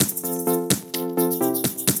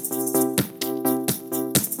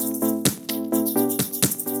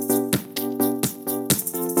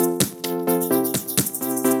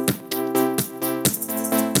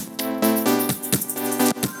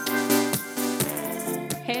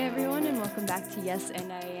back to Yes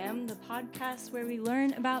and I Am, the podcast where we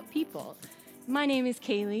learn about people. My name is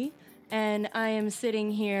Kaylee, and I am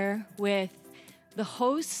sitting here with the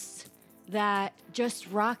host that just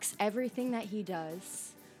rocks everything that he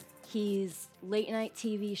does. He's late night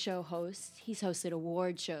TV show host. He's hosted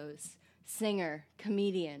award shows, singer,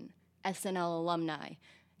 comedian, SNL alumni.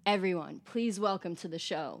 Everyone, please welcome to the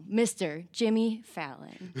show, Mr. Jimmy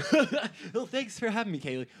Fallon. Well, thanks for having me,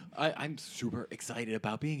 Kaylee. I'm super excited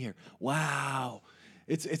about being here. Wow.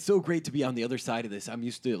 It's so great to be on the other side of this. I'm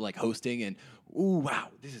used to like hosting and wow,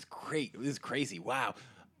 this is great. This is crazy. Wow.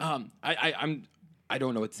 I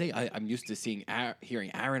don't know what to say. I'm used to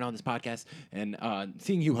hearing Aaron on this podcast, and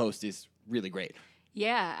seeing you host is really great.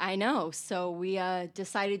 Yeah, I know. So we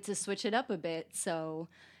decided to switch it up a bit. So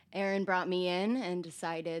Aaron brought me in and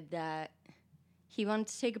decided that he wanted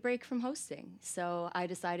to take a break from hosting. So I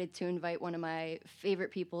decided to invite one of my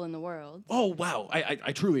favorite people in the world. Oh, wow.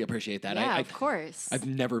 I truly appreciate that. Yeah, of course. I've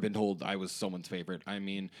never been told I was someone's favorite. I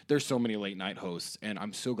mean, there's so many late night hosts, and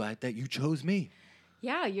I'm so glad that you chose me.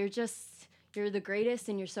 Yeah, you're the greatest,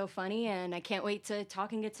 and you're so funny, and I can't wait to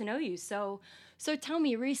talk and get to know you. So tell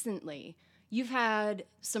me, recently, you've had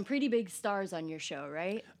some pretty big stars on your show,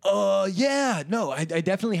 right? Yeah. No, I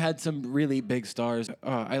definitely had some really big stars.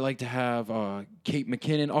 I like to have Kate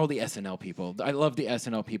McKinnon, all the SNL people. I love the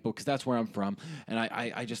SNL people because that's where I'm from, and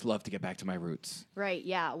I just love to get back to my roots. Right,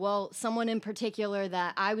 yeah. Well, someone in particular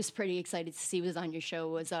that I was pretty excited to see was on your show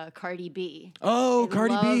was Cardi B. Oh,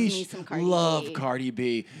 Cardi love B. me some Cardi Love B. Cardi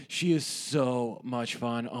B. She is so much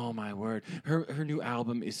fun. Oh, my word. Her new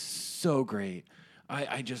album is so great.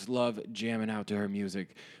 I just love jamming out to her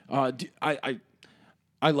music. I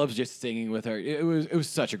love just singing with her. It was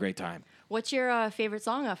such a great time. What's your favorite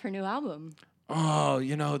song off her new album? Oh,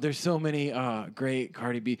 there's so many great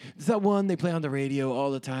Cardi B. There's that one they play on the radio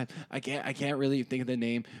all the time. I can't really think of the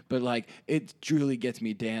name, but like it truly gets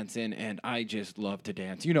me dancing, and I just love to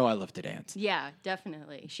dance. I love to dance. Yeah,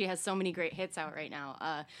 definitely. She has so many great hits out right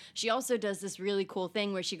now. She also does this really cool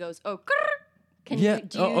thing where she goes, "Oh, grrr." Do you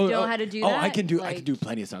know how to do that? Oh, I can do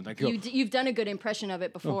plenty of sounds. You've done a good impression of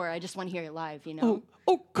it before. I just want to hear it live,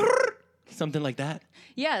 something like that.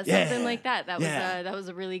 Yeah, something like that. Yeah. That was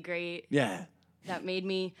a really great. Yeah. That made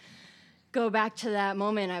me go back to that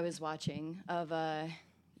moment I was watching of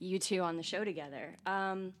you two on the show together.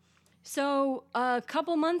 So a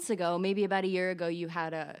couple months ago, maybe about a year ago, you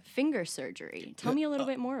had a finger surgery. Tell me a little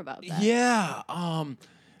bit more about that. Yeah.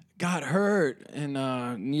 Got hurt and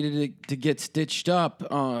needed to get stitched up.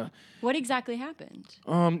 What exactly happened?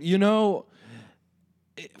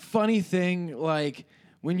 Funny thing, like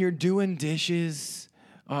when you're doing dishes,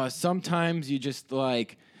 sometimes you just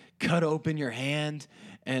like cut open your hand,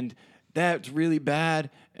 and that's really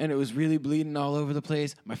bad, and it was really bleeding all over the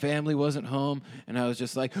place. My family wasn't home, and I was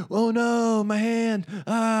just like, oh no, my hand,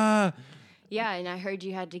 ah. Yeah, and I heard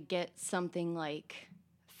you had to get something like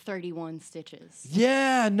 31 stitches.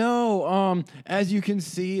 Yeah, no. As you can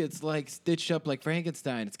see, it's like stitched up like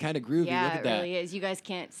Frankenstein. It's kind of groovy. Yeah, Look at that. It really is. You guys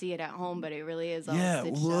can't see it at home, but it really is all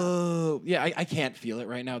stitched whoa. up. Yeah, I can't feel it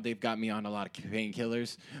right now. They've got me on a lot of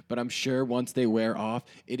painkillers, but I'm sure once they wear off,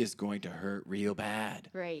 it is going to hurt real bad.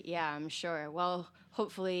 Right, yeah, I'm sure. Well,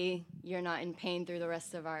 hopefully you're not in pain through the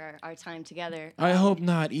rest of our time together. I hope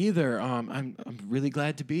not either. I'm really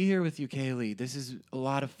glad to be here with you, Kaylee. This is a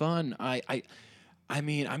lot of fun. I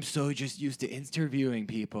mean, I'm so just used to interviewing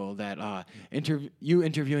people that you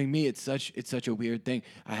interviewing me. It's such a weird thing.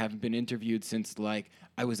 I haven't been interviewed since like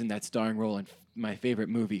I was in that starring role in my favorite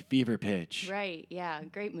movie, Fever Pitch. Right. Yeah.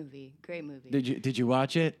 Great movie. Great movie. Did you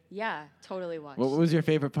watch it? Yeah. Totally watched. What was your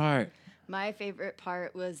favorite part? My favorite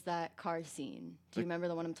part was that car scene. Do you remember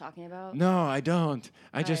the one I'm talking about? No, I don't.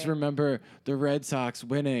 I just right. remember the Red Sox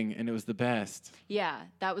winning, and it was the best. Yeah,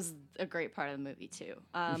 that was a great part of the movie too.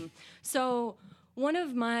 So. One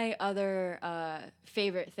of my other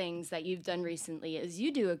favorite things that you've done recently is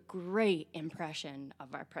you do a great impression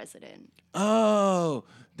of our president. Oh,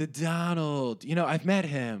 the Donald. I've met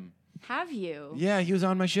him. Have you? Yeah, he was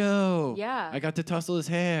on my show. Yeah. I got to tussle his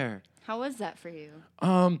hair. How was that for you?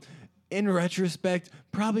 In retrospect,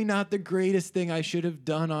 probably not the greatest thing I should have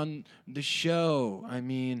done on the show. I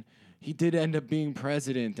mean, he did end up being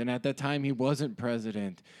president, and at that time he wasn't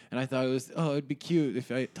president. And I thought it'd be cute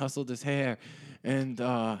if I tussled his hair. And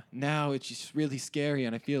now it's just really scary,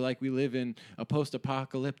 and I feel like we live in a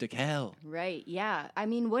post-apocalyptic hell. Right, yeah. I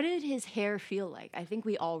mean, what did his hair feel like? I think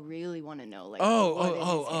we all really want to know. Like,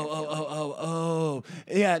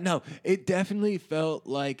 Yeah, no, it definitely felt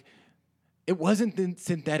like it wasn't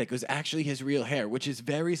synthetic. It was actually his real hair, which is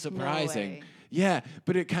very surprising. No way. Yeah,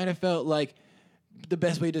 but it kind of felt like the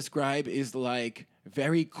best way to describe is like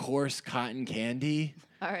very coarse cotton candy.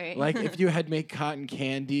 All right. Like if you had made cotton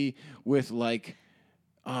candy with like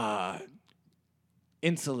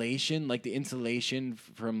insulation, like the insulation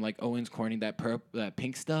from like Owens Corning, that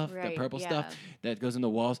pink stuff, that Right, purple yeah. stuff that goes in the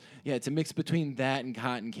walls. Yeah, it's a mix between that and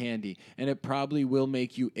cotton candy, and it probably will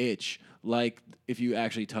make you itch, like if you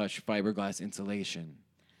actually touch fiberglass insulation.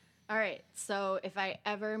 All right. So if I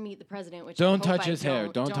ever meet the president, which Don't I hope touch I his hair.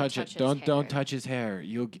 Don't touch it. his Don't hair. touch his hair.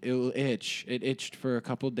 It'll itch. It itched for a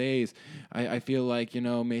couple days. I feel like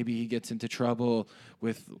maybe he gets into trouble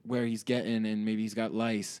with where he's getting, and maybe he's got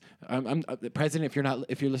lice. I'm the president.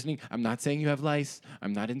 If you're listening, I'm not saying you have lice.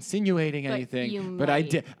 I'm not insinuating But anything. you But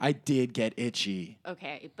might. I did get itchy.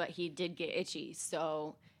 Okay, but he did get itchy.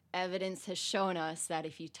 So evidence has shown us that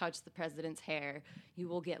if you touch the president's hair, you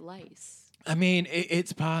will get lice. I mean,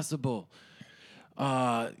 it's possible.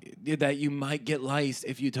 That you might get lice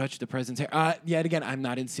if you touch the president's hair. Yet again, I'm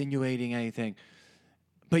not insinuating anything.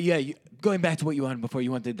 But yeah, going back to what you wanted before, you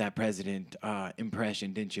wanted that president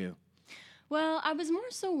impression, didn't you? Well, I was more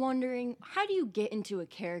so wondering, how do you get into a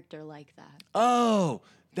character like that? Oh,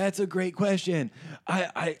 that's a great question.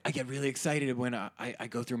 I get really excited when I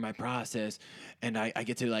go through my process and I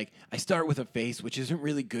get to I start with a face, which isn't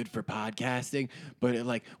really good for podcasting, but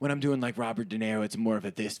when I'm doing like Robert De Niro, it's more of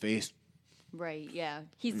a this face. Right, yeah.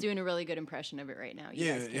 He's doing a really good impression of it right now. You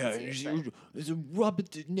Yeah, guys yeah. can't see it, but- It's a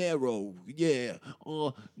Robert De Niro. Yeah.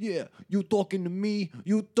 Yeah. You talking to me?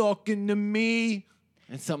 You talking to me?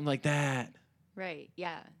 And something like that. Right,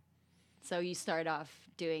 yeah. So you start off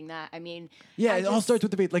doing that. I mean, Yeah, I it all just- starts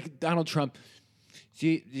with the face, like Donald Trump.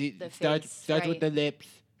 See, The starts face, with right. the lips.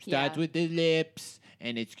 Starts Yeah. with the lips,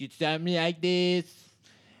 and it's something like this.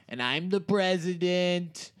 And I'm the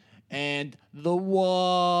president, and the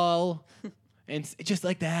wall, and it's just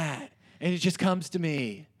like that. And it just comes to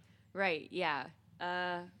me. Right, yeah.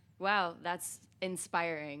 Wow, that's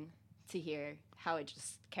inspiring to hear how it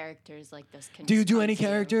just characters like this can Do you just do come any to you.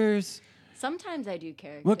 characters? Sometimes I do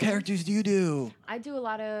characters. What characters do you do? I do a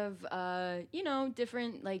lot of,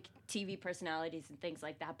 different like TV personalities and things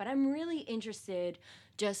like that. But I'm really interested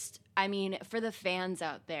for the fans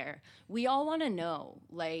out there, we all want to know,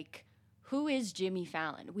 who is Jimmy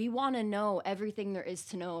Fallon? We want to know everything there is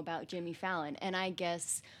to know about Jimmy Fallon. And I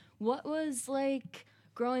guess, what was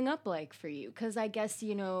growing up like for you? Because I guess,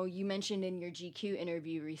 you mentioned in your GQ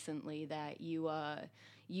interview recently that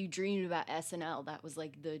you dreamed about SNL. That was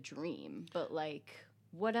the dream. But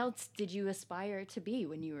what else did you aspire to be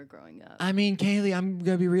when you were growing up? I mean, Kaylee, I'm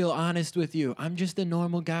gonna be real honest with you. I'm just a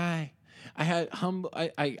normal guy.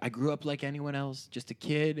 I grew up like anyone else, just a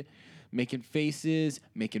kid, making faces,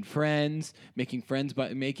 making friends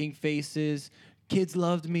by making faces. Kids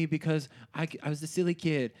loved me because I was the silly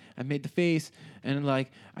kid. I made the face, and I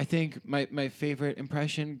think my favorite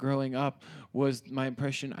impression growing up was my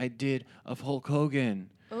impression I did of Hulk Hogan.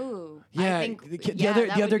 Oh, Yeah, I think, the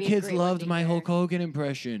other be a kids great one loved to my hear. Hulk Hogan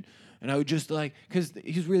impression. And I would just because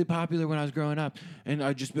he was really popular when I was growing up. And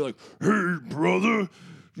I'd just be like, hey, brother,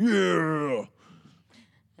 yeah.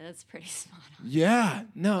 That's pretty spot on. Yeah,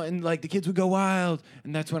 no, and the kids would go wild.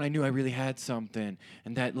 And that's when I knew I really had something.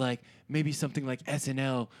 And that maybe something like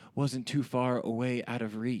SNL wasn't too far away out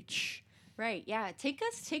of reach. Right, yeah. Take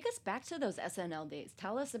us back to those SNL days.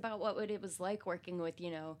 Tell us about what it was like working with,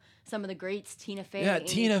 some of the greats, Tina Fey. Yeah, Amy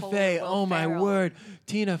Tina Poehler, Fey. Will Oh my Ferrell. word.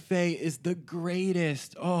 Tina Fey is the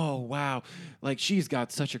greatest. Oh wow. She's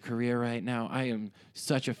got such a career right now. I am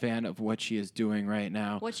such a fan of what she is doing right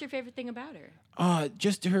now. What's your favorite thing about her?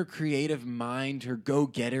 Just her creative mind, her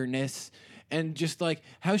go-getterness, and just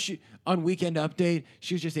how she on Weekend Update,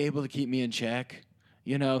 she was just able to keep me in check.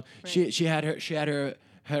 Right. She had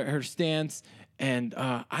her stance, and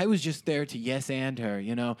I was just there to yes and her,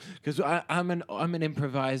 because I'm an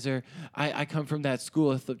improviser. I come from that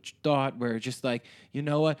school of thought where just you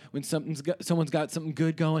know what, when someone's got something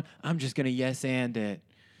good going, I'm just gonna yes and it.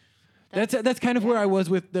 That's kind of where I was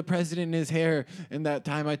with the president and his hair, and that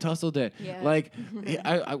time I tussled it.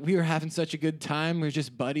 Yeah. We were having such a good time. We were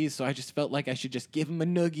just buddies, so I just felt like I should just give him a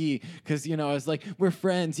noogie, because I was like, we're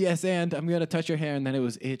friends, yes, and I'm gonna touch your hair, and then it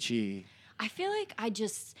was itchy. I feel like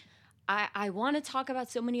I want to talk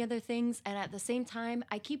about so many other things, and at the same time,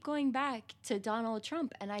 I keep going back to Donald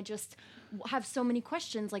Trump, and I just have so many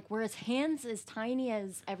questions. Were his hands as tiny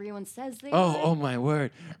as everyone says they are? Oh my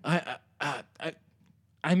word!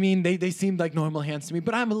 I mean, they seemed like normal hands to me,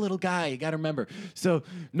 but I'm a little guy. You gotta remember. So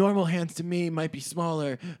normal hands to me might be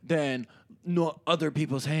smaller than other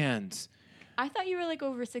people's hands. I thought you were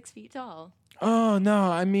over 6 feet tall. Oh no!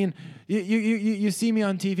 I mean, you see me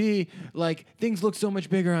on TV. Things look so much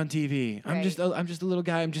bigger on TV. I'm Right. just a little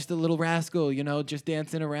guy. I'm just a little rascal. Just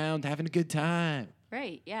dancing around, having a good time.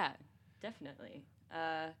 Right, yeah, definitely.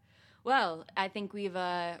 Well, I think we've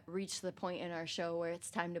reached the point in our show where it's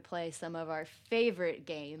time to play some of our favorite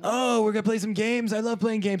games. Oh, we're gonna play some games. I love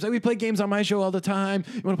playing games. We play games on my show all the time.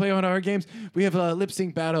 You want to play one of our games? We have a lip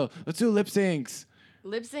sync battle. Let's do lip syncs.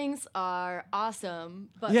 Lip syncs are awesome,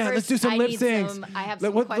 but Yeah, first, let's do some I lip need syncs. I have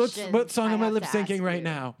some questions. What song am I have lip to syncing ask right you.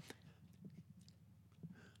 now?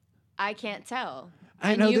 I can't tell.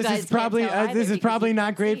 I And know you this guys is can't probably tell either this is because probably you not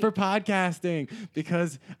can't great see. for podcasting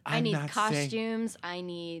because I I'm need not saying. costumes. I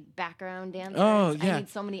need background dancers. Oh yeah. I need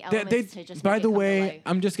so many elements to just by make the it come to way, life.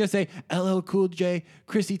 I'm just gonna say LL Cool J,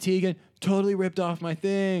 Chrissy Teigen totally ripped off my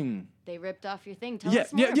thing. They ripped off your thing. Tell Yeah,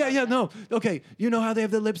 us more about that. no. Okay, you know how they have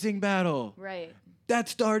the lip sync battle. Right. That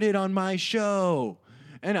started on my show.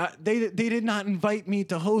 And they did not invite me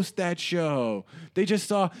to host that show. They just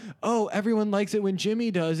saw, oh, everyone likes it when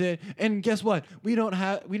Jimmy does it. And guess what? We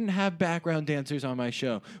didn't have background dancers on my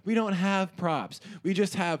show. We don't have props. We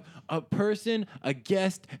just have a person, a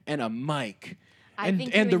guest, and a mic. I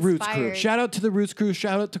think And you the Roots crew. inspired- Shout out to the Roots crew.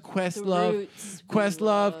 Shout out to Questlove. Roots. We Questlove,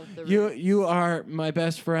 love the Roots. you are my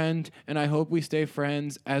best friend, and I hope we stay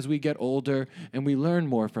friends as we get older and we learn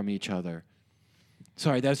more from each other.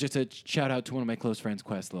 Sorry, that was just a shout out to one of my close friends,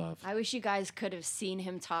 Questlove. I wish you guys could have seen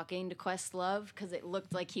him talking to Questlove because it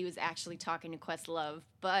looked like he was actually talking to Questlove.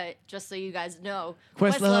 But just so you guys know,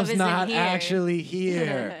 Questlove's isn't not here. actually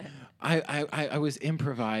here. I was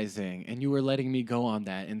improvising, and you were letting me go on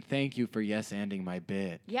that, and thank you for yes-anding my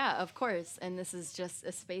bit. Yeah, of course. And this is just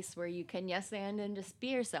a space where you can yes and just be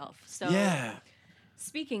yourself. So Yeah.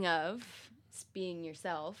 speaking of being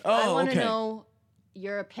yourself, Oh, I want to okay. know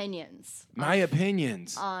your opinions My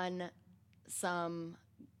opinions. on some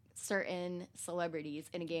certain celebrities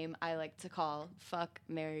in a game I like to call Fuck,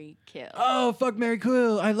 Marry, Kill. Oh, fuck, Mary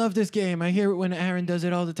Quill. I love this game. I hear it when Aaron does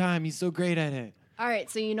it all the time. He's so great at it. All right,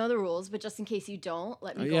 so you know the rules, but just in case you don't,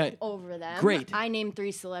 let me Oh, yeah. go over them. Great. I name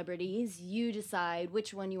 3 celebrities. You decide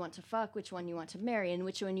which one you want to fuck, which one you want to marry, and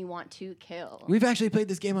which one you want to kill. We've actually played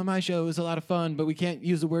this game on my show. It was a lot of fun, but we can't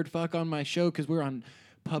use the word fuck on my show because we're on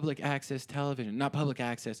public access television. Not public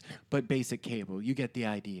access, but basic cable. You get the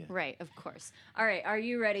idea. Right, of course. All right, are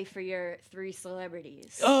you ready for your 3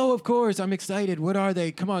 celebrities? Oh, of course. I'm excited. What are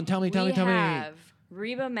they? Come on, tell me. We have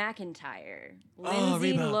Reba McEntire, Oh,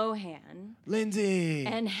 Lindsay Reba. Lohan, Lindsay.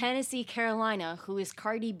 and Hennessy Carolina, who is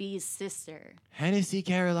Cardi B's sister. Hennessy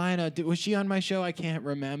Carolina. Was she on my show? I can't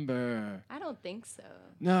remember. I don't think so.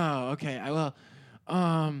 No. Okay.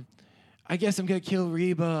 I guess I'm gonna kill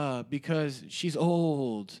Reba because she's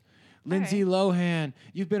old. Lindsay Lohan.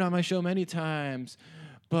 You've been on my show many times,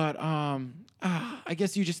 but I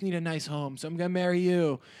guess you just need a nice home, so I'm gonna marry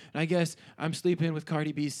you. And I guess I'm sleeping with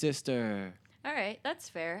Cardi B's sister. All right, that's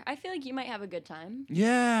fair. I feel like you might have a good time.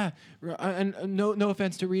 Yeah, and no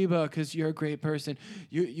offense to Reba, because you're a great person.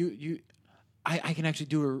 I can actually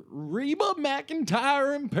do a Reba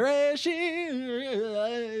McEntire impression.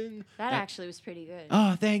 That actually was pretty good.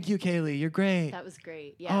 Oh, thank you, Kaylee. You're great. That was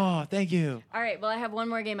great. Yeah. Oh, thank you. All right. Well, I have one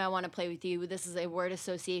more game I want to play with you. This is a word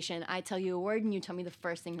association. I tell you a word, and you tell me the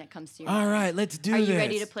first thing that comes to your mind. All right, let's do Are this. you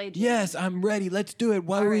ready to play, Jim? Yes, I'm ready. Let's do it.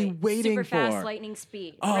 What All are we right. waiting Super for? fast, lightning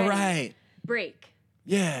speed. All Ready. right. Break.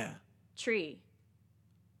 Yeah. Tree.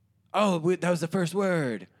 Oh, that was the first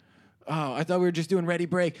word. Oh, I thought we were just doing ready,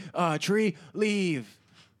 break. Tree, leave.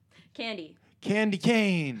 Candy. Candy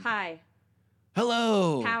cane. High.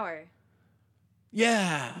 Hello. Power.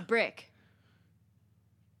 Yeah. Brick.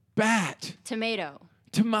 Bat. Tomato.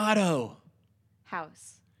 Tomato.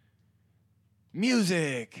 House.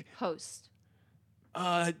 Music. Host.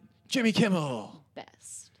 Jimmy Kimmel.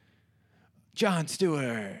 Best. Jon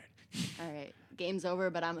Stewart. All right. Game's over,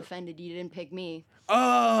 but I'm offended you didn't pick me.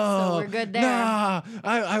 Oh, So we're good there. Nah,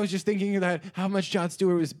 I was just thinking that how much Jon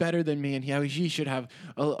Stewart was better than me, and how he should have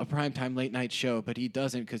a primetime late night show, but he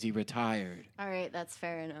doesn't because he retired. All right, that's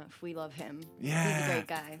fair enough. We love him. Yeah, He's a great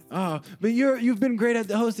guy. Oh, but you've been great at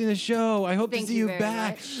hosting the show. I hope Thank to see you you very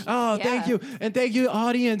back. much. Oh, Yeah. thank you, and thank you,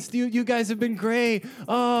 audience. You guys have been great.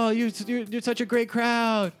 Oh, you're such a great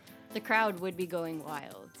crowd. The crowd would be going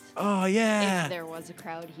wild Oh yeah. if there was a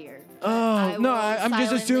crowd here. Oh no! I'm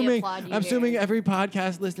just assuming. I'm assuming here. every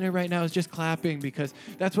podcast listener right now is just clapping because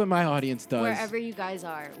that's what my audience does. Wherever you guys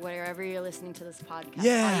are, wherever you're listening to this podcast, all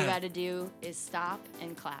Yeah. you got to do is stop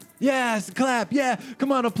and clap. Yes, clap. Yeah,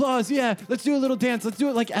 come on, applause. Yeah, let's do a little dance. Let's do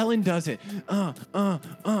it like Ellen does it.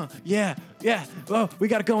 Yeah, yeah. Oh, we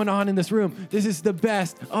got it going on in this room. This is the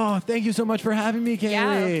best. Oh, thank you so much for having me, Kaylee.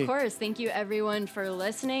 Yeah, of course. Thank you, everyone, for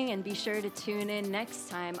listening, and be sure to tune in next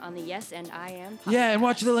time on the Yes and I Am podcast. Yeah, and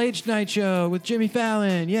watch the Late Night Show with Jimmy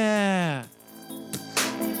Fallon. Yeah.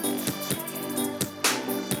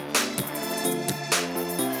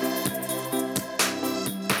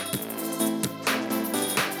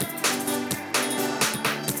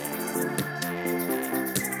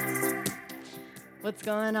 What's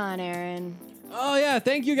going on, Aaron? Oh, yeah.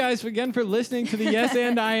 Thank you guys again for listening to the Yes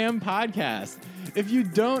and I Am podcast. If you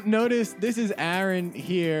don't notice, this is Aaron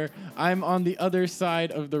here. I'm on the other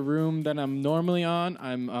side of the room than I'm normally on.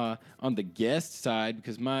 I'm on the guest side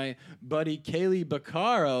because my buddy Kaylee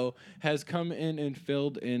Baccaro has come in and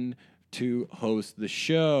filled in to host the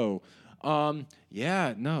show. This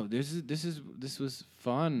was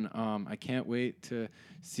fun. I can't wait to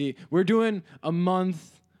see. We're doing a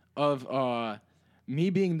month of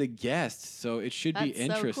me being the guest, so it should be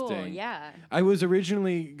interesting. So cool. Yeah. I was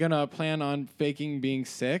originally gonna plan on faking being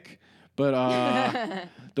sick, but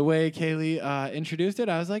the way Kaylee introduced it,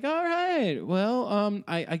 I was like, all right, well,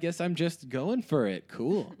 I guess I'm just going for it.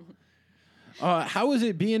 Cool. How was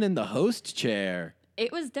it being in the host chair?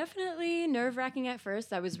 It was definitely nerve-wracking at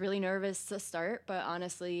first. I was really nervous to start, but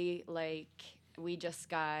honestly, like, we just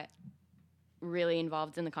got really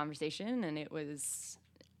involved in the conversation, and it was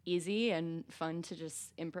easy and fun to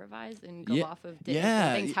just improvise and go off of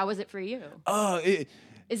different things. How was it for you?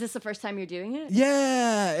 Is this the first time you're doing it?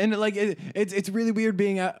 Yeah, and like it's really weird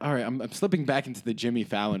being out. All right, I'm slipping back into the Jimmy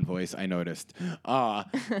Fallon voice. I noticed,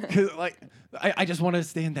 because like I just want to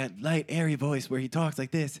stay in that light, airy voice where he talks like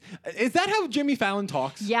this. Is that how Jimmy Fallon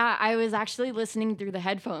talks? Yeah, I was actually listening through the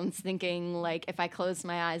headphones, thinking like if I close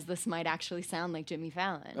my eyes, this might actually sound like Jimmy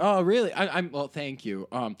Fallon. Oh, really? Well, thank you.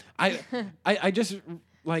 I just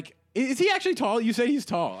like. Is he actually tall? You said he's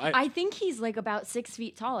tall. I think he's like about 6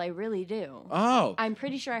 feet tall. I really do. Oh. I'm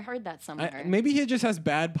pretty sure I heard that somewhere. Maybe he just has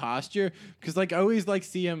bad posture because like I always like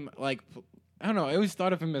see him like, I don't know. I always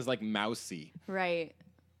thought of him as like mousy. Right.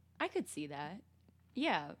 I could see that.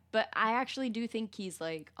 Yeah. But I actually do think he's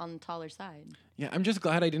like on the taller side. Yeah. I'm just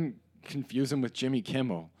glad I didn't confuse him with Jimmy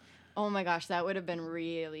Kimmel. Oh my gosh. That would have been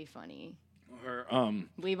really funny. Or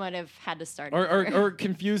we might have had to start. Or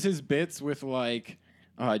confuse his bits with like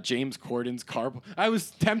James Corden's carpool. I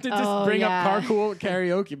was tempted to bring up carpool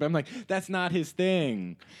karaoke, but I'm like, that's not his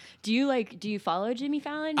thing. Do you follow Jimmy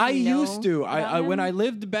Fallon? I used to. When I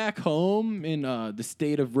lived back home in the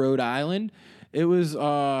state of Rhode Island, it was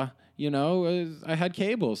I had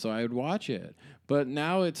cable, so I would watch it. But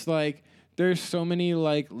now it's like there's so many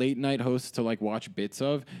like late night hosts to like watch bits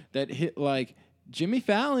of that hit like Jimmy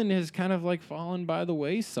Fallon has kind of like fallen by the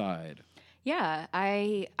wayside. Yeah,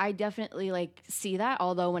 I definitely like see that.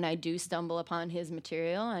 Although when I do stumble upon his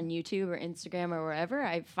material on YouTube or Instagram or wherever,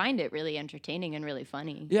 I find it really entertaining and really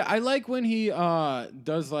funny. Yeah, I like when he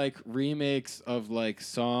does like remakes of like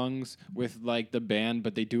songs with like the band,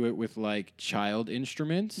 but they do it with like child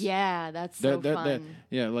instruments. Yeah, that's so fun.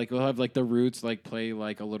 Yeah, like we'll have like the Roots like play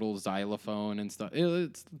like a little xylophone and stuff.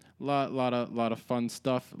 It's a lot of fun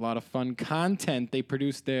stuff, a lot of fun content they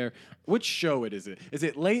produce there. Which show is it? Is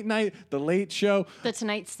it late night? The Late Show? The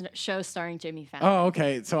Tonight Show starring Jimmy Fallon. Oh,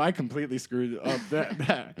 okay. So I completely screwed up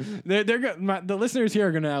that. The listeners here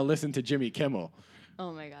are going to now listen to Jimmy Kimmel.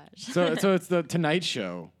 Oh my gosh. So it's the Tonight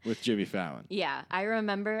Show with Jimmy Fallon. Yeah, I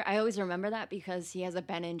always remember that because he has a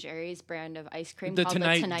Ben & Jerry's brand of ice cream called the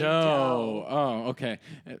Tonight Dough. Oh, okay.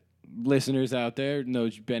 Listeners out there know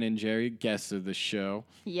Ben & Jerry, guests of the show.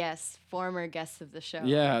 Yes, former guests of the show.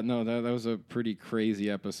 Yeah, no, that was a pretty crazy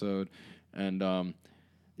episode. And I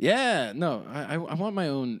want my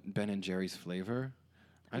own Ben & Jerry's flavor.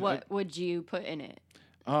 What would you put in it?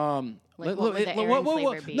 What would the Aaron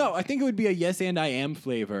flavor be? No, I think it would be a Yes and I Am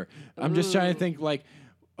flavor. I'm just trying to think like,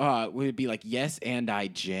 would it be like Yes and I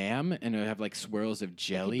Jam, and it would have like swirls of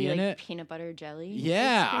jelly in it? Peanut butter jelly.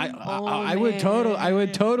 Yeah, I would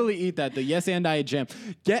totally eat that. The Yes and I Jam.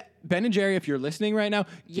 Get Ben & Jerry, if you're listening right now,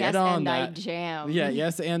 get on that. Yes and I Jam. Yeah,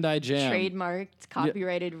 Yes and I Jam. Trademarked,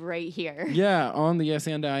 copyrighted right here. Yeah, on the Yes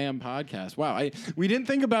and I Am podcast. Wow, we didn't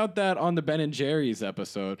think about that on the Ben & Jerry's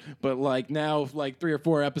episode, but like now, like 3 or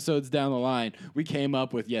 4 episodes down the line, we came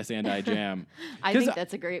up with Yes and I Jam. I think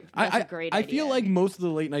that's a great idea. I feel like most of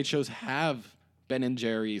the late night shows have Ben &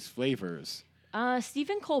 Jerry's flavors.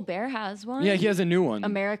 Stephen Colbert has one. Yeah, he has a new one.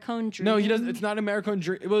 Americone Dream. No, he doesn't. It's not Americone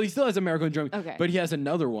Dream. Well, he still has Americone Dream. Okay. But he has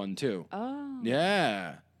another one too. Oh.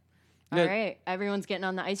 Yeah. All right. Everyone's getting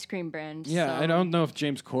on the ice cream brand. Yeah, so I don't know if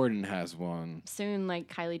James Corden has one. soon, like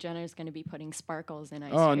Kylie Jenner is going to be putting sparkles in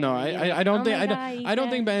ice Oh cream. no, I don't think I don't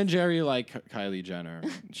think Ben. Ben & Jerry like Kylie Jenner.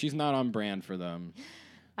 She's not on brand for them.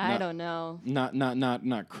 I don't know. Not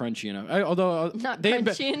crunchy enough. Although Not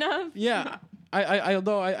crunchy enough. Yeah.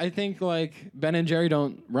 I think like Ben & Jerry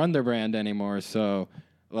don't run their brand anymore, so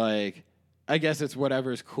like I guess it's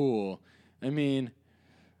whatever's cool. I mean,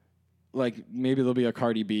 like maybe there'll be a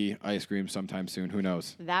Cardi B ice cream sometime soon. Who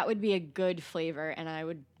knows? That would be a good flavor, and I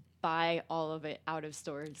would buy all of it out of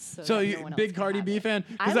stores. So So that you no one else big can Cardi have B it. fan?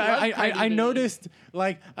 I Because love I Cardi B. noticed,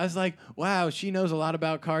 like, I was like, wow, she knows a lot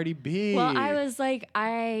about Cardi B. Well, I was like,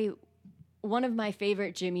 one of my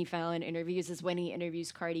favorite Jimmy Fallon interviews is when he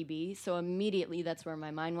interviews Cardi B. So immediately that's where my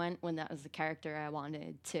mind went when that was the character I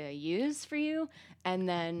wanted to use for you. And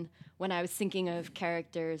then when I was thinking of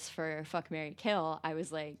characters for Fuck, Marry, Kill, I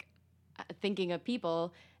was like thinking of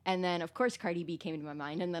people. And then, of course, Cardi B came to my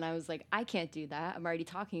mind. And then I was like, I can't do that. I'm already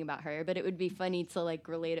talking about her. But it would be funny to, like,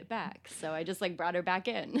 relate it back. So I just, like, brought her back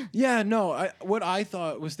in. Yeah, no. What I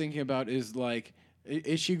was thinking about is, like,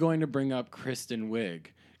 is she going to bring up Kristen Wiig?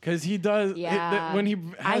 Because he does, Yeah. when he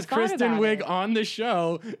has thought Kristen about Wiig it. on the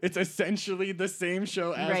show, it's essentially the same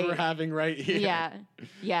show as Right. we're having right here. Yeah.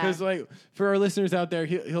 Yeah. Because, like, for our listeners out there,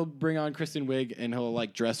 he'll bring on Kristen Wiig and he'll,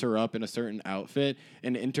 like, dress her up in a certain outfit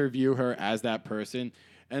and interview her as that person.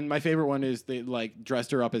 And my favorite one is they, like, dressed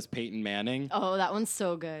her up as Peyton Manning. Oh, that one's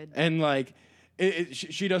so good. And, like,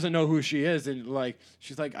 she doesn't know who she is. And, like,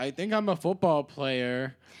 she's like, I think I'm a football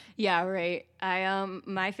player. Yeah, right.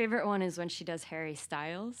 My favorite one is when she does Harry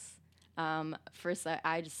Styles. First,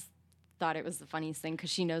 I just thought it was the funniest thing because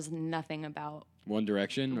she knows nothing about One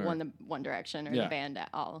Direction? Or? One Direction or Yeah. the band at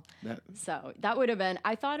all. That- So that would have been.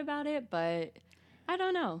 I thought about it, but I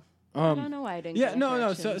don't know. I don't know why I didn't. Yeah, go no.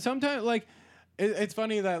 that So direction. sometimes, like, it's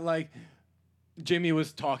funny that, like, Jimmy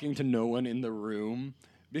was talking to no one in the room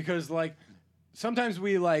because, like, sometimes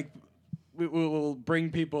we'll bring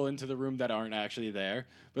people into the room that aren't actually there.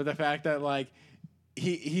 But the fact that, like,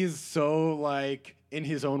 he's so, like, in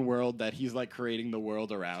his own world that he's, like, creating the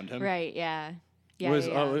world around him. Right. Yeah. Yeah. was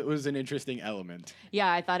yeah. it was an interesting element.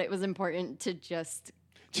 Yeah, I thought it was important to just.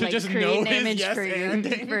 To like, just create know an his image yes for your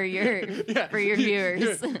anding. Yeah. for your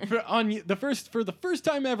viewers. For the first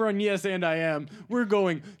time ever on Yes and I Am, we're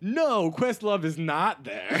going, no, Questlove is not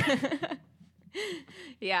there.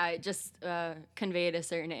 Yeah, it just conveyed a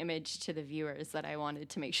certain image to the viewers that I wanted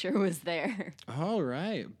to make sure was there. All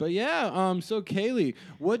right. But yeah, so Kaylee,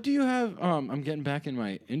 what do you have? I'm getting back in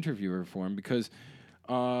my interviewer form because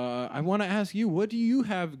I want to ask you, what do you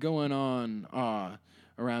have going on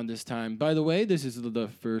around this time? By the way, this is the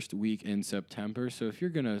first week in September, so if you're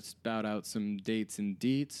going to spout out some dates and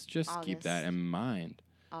deets, just keep that August. in mind.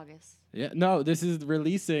 August. Yeah, no, this is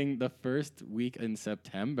releasing the first week in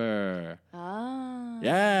September. Ah.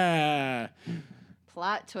 Yeah.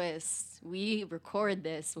 Plot twist. We record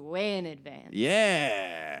this way in advance.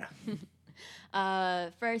 Yeah.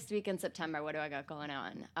 First week in September, what do I got going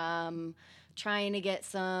on? Trying to get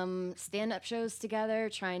some stand-up shows together,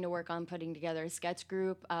 trying to work on putting together a sketch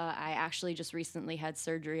group. I actually just recently had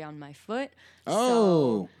surgery on my foot.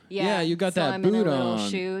 Oh, so, yeah, you got so that I'm boot in a little on.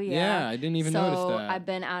 shoe, Yeah, I didn't even so notice that. I've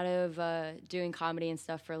been out of doing comedy and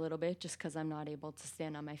stuff for a little bit just because I'm not able to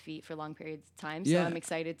stand on my feet for long periods of time. So Yeah. I'm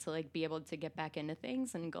excited to like be able to get back into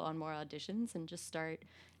things and go on more auditions and just start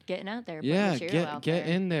getting out there. putting Yeah, material out get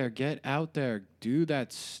there. in there, get out there, do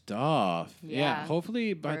that stuff. Yeah,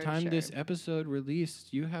 hopefully by the for time this sure. episode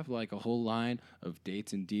released, you have like a whole line of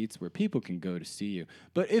dates and deets where people can go to see you.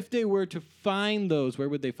 But if they were to find those, where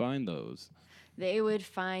would they find those? They would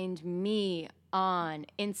find me on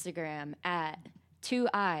Instagram at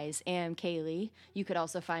 2eyes am Kaylee. You could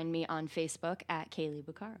also find me on Facebook at Kaylee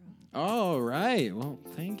Bucaro. All right. Well,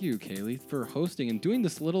 thank you, Kaylee, for hosting and doing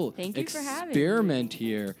this little Thank you for having me. experiment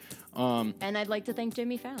here. And I'd like to thank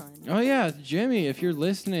Jimmy Fallon. Oh, yeah, Jimmy, if you're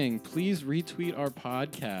listening, please retweet our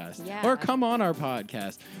podcast. Yeah. Or come on our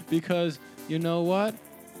podcast because you know what?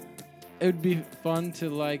 It would be fun to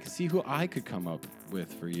like see who I could come up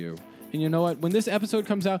with for you. And you know what? When this episode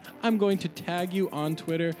comes out, I'm going to tag you on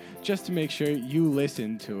Twitter just to make sure you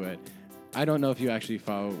listen to it. I don't know if you actually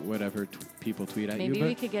follow whatever people tweet at Maybe you.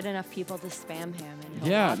 we could get enough people to spam him and he'll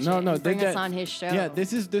Yeah, watch no, it no, and bring that- us on his show. Yeah,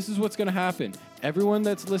 this is what's gonna happen. Everyone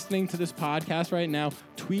that's listening to this podcast right now,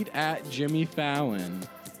 tweet at Jimmy Fallon,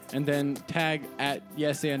 and then tag at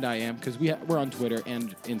Yes and I Am because we're on Twitter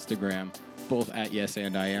and Instagram, both at Yes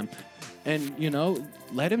and I Am, and you know,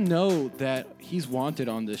 let him know that he's wanted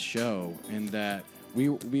on this show and that we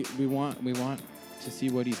want to see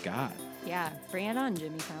what he's got. Yeah, bring it on,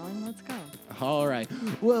 Jimmy Fallon. Let's go. All right.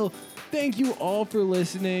 Well, thank you all for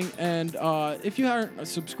listening. And if you aren't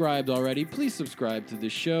subscribed already, please subscribe to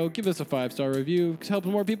this show. Give us a 5-star review to help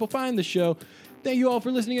more people find the show. Thank you all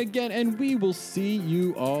for listening again, and we will see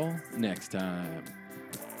you all next time.